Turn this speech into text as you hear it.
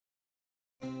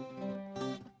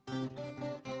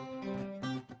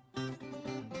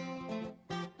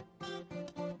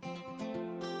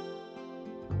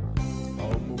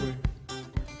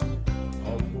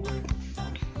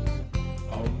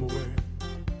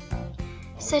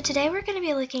So today we're going to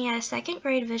be looking at a second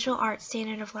grade visual arts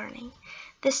standard of learning.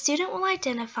 The student will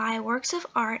identify works of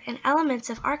art and elements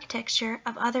of architecture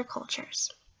of other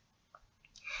cultures.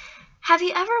 Have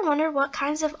you ever wondered what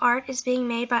kinds of art is being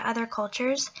made by other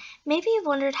cultures? Maybe you've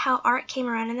wondered how art came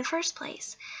around in the first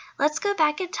place. Let's go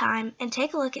back in time and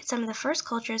take a look at some of the first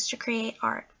cultures to create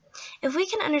art. If we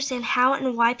can understand how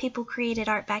and why people created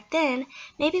art back then,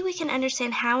 maybe we can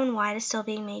understand how and why it is still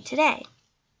being made today.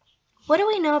 What do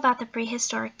we know about the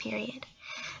prehistoric period?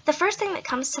 The first thing that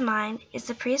comes to mind is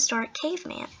the prehistoric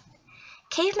caveman.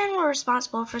 Cavemen were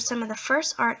responsible for some of the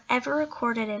first art ever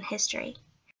recorded in history.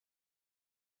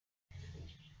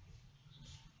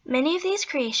 Many of these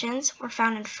creations were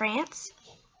found in France,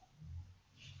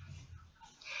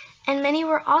 and many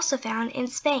were also found in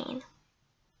Spain.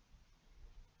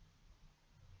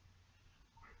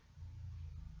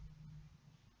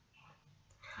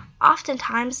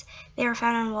 Oftentimes, they were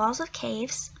found on walls of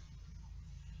caves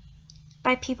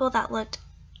by people that looked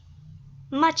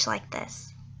much like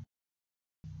this.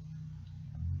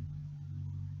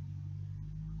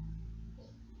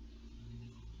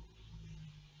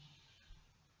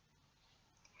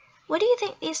 What do you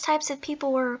think these types of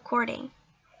people were recording?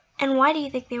 And why do you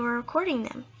think they were recording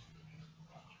them?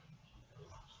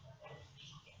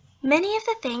 Many of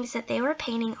the things that they were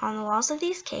painting on the walls of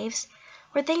these caves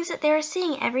were things that they were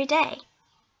seeing every day.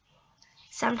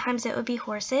 Sometimes it would be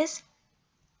horses,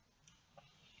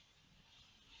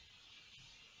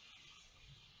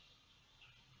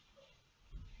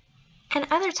 and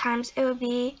other times it would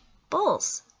be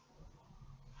bulls.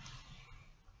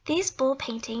 These bull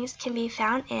paintings can be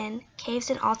found in caves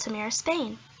in Altamira,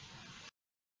 Spain.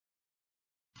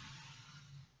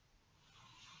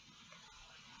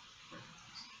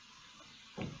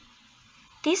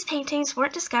 These paintings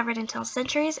weren't discovered until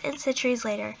centuries and centuries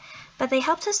later, but they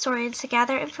helped historians to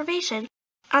gather information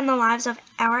on the lives of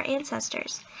our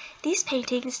ancestors. These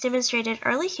paintings demonstrated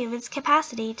early humans'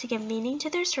 capacity to give meaning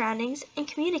to their surroundings and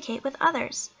communicate with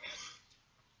others.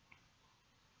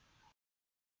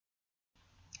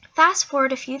 Fast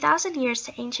forward a few thousand years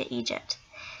to ancient Egypt.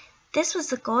 This was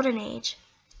the golden age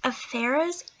of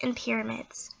pharaohs and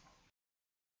pyramids.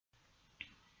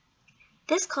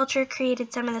 This culture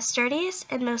created some of the sturdiest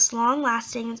and most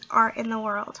long-lasting art in the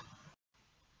world.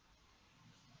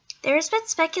 There has been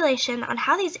speculation on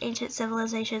how these ancient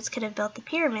civilizations could have built the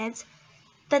pyramids,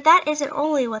 but that isn't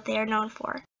only what they are known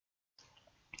for.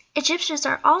 Egyptians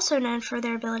are also known for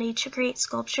their ability to create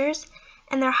sculptures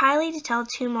and their highly detailed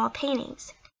tomb wall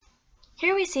paintings.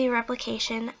 Here we see a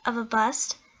replication of a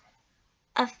bust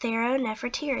of Pharaoh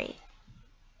Nefertiti.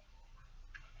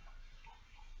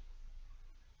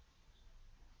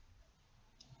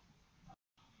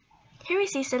 Here we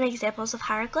see some examples of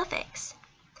hieroglyphics.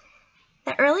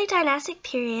 The early dynastic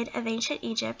period of ancient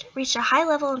Egypt reached a high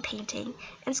level in painting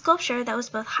and sculpture that was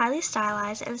both highly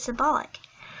stylized and symbolic.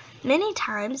 Many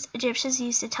times, Egyptians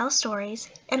used to tell stories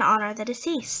and honor the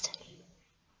deceased.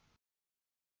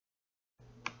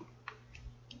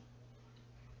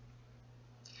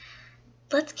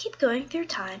 Let's keep going through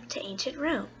time to ancient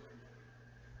Rome.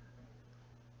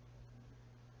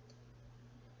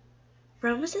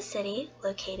 Rome was a city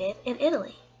located in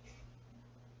Italy.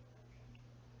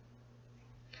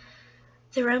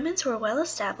 The Romans were well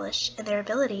established in their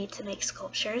ability to make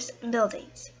sculptures and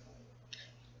buildings.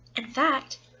 In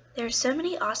fact, there are so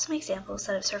many awesome examples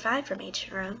that have survived from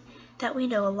ancient Rome that we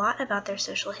know a lot about their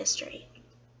social history.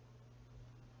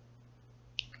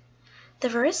 The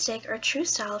veristic or true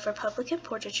style of Republican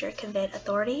portraiture conveyed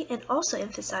authority and also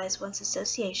emphasized one's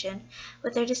association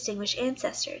with their distinguished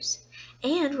ancestors.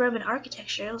 And Roman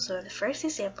architecture was one of the first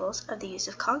examples of the use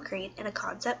of concrete in a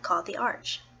concept called the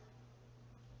arch.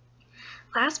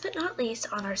 Last but not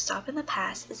least on our stop in the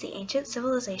past is the ancient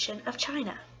civilization of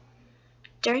China.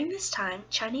 During this time,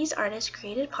 Chinese artists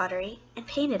created pottery and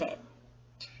painted it.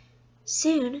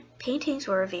 Soon, paintings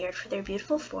were revered for their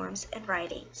beautiful forms and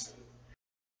writings.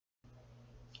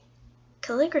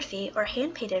 Calligraphy, or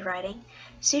hand-painted writing,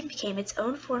 soon became its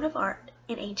own form of art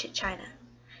in ancient China.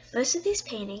 Most of these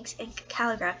paintings and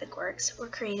calligraphic works were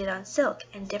created on silk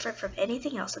and different from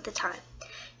anything else at the time,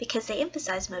 because they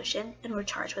emphasized motion and were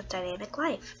charged with dynamic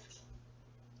life.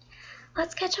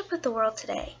 Let's catch up with the world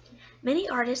today. Many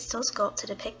artists still sculpt to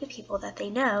depict the people that they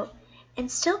know,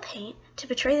 and still paint to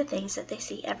portray the things that they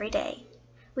see every day.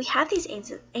 We have these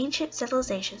ancient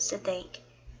civilizations to thank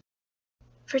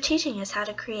for teaching us how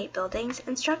to create buildings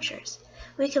and structures.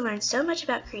 We can learn so much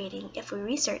about creating if we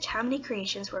research how many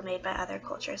creations were made by other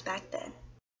cultures back then.